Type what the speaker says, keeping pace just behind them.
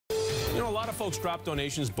You know, a lot of folks drop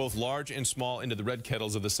donations, both large and small, into the red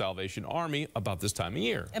kettles of the Salvation Army about this time of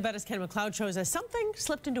year. But as Ken MacLeod shows us, something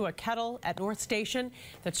slipped into a kettle at North Station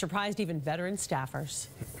that surprised even veteran staffers.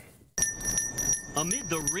 Amid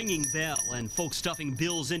the ringing bell and folks stuffing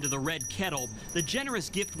bills into the red kettle, the generous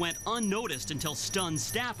gift went unnoticed until stunned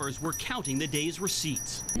staffers were counting the day's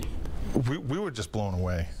receipts. We were just blown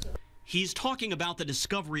away. He's talking about the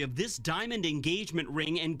discovery of this diamond engagement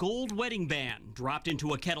ring and gold wedding band dropped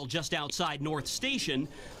into a kettle just outside North Station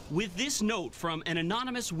with this note from an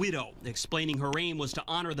anonymous widow explaining her aim was to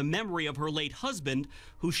honor the memory of her late husband,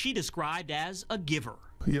 who she described as a giver.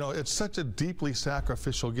 You know, it's such a deeply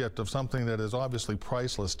sacrificial gift of something that is obviously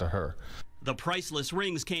priceless to her. The priceless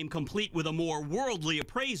rings came complete with a more worldly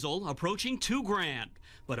appraisal approaching $2 grand,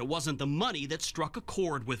 but it wasn't the money that struck a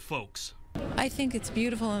chord with folks. I think it's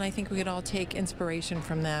beautiful, and I think we could all take inspiration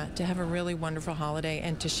from that to have a really wonderful holiday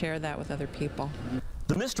and to share that with other people.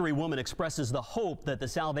 The mystery woman expresses the hope that the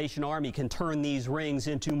Salvation Army can turn these rings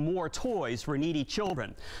into more toys for needy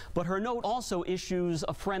children. But her note also issues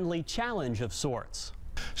a friendly challenge of sorts.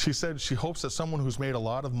 She said she hopes that someone who's made a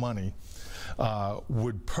lot of money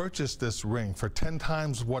would purchase this ring for 10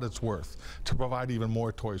 times what it's worth to provide even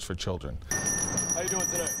more toys for children. How you doing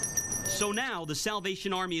today? So now the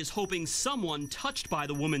Salvation Army is hoping someone touched by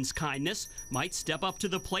the woman's kindness might step up to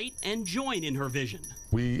the plate and join in her vision.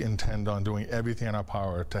 We intend on doing everything in our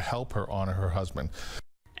power to help her honor her husband.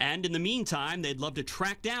 And in the meantime, they'd love to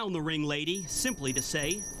track down the ring lady simply to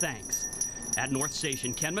say thanks. At North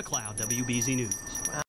Station, Ken MacLeod, WBZ News.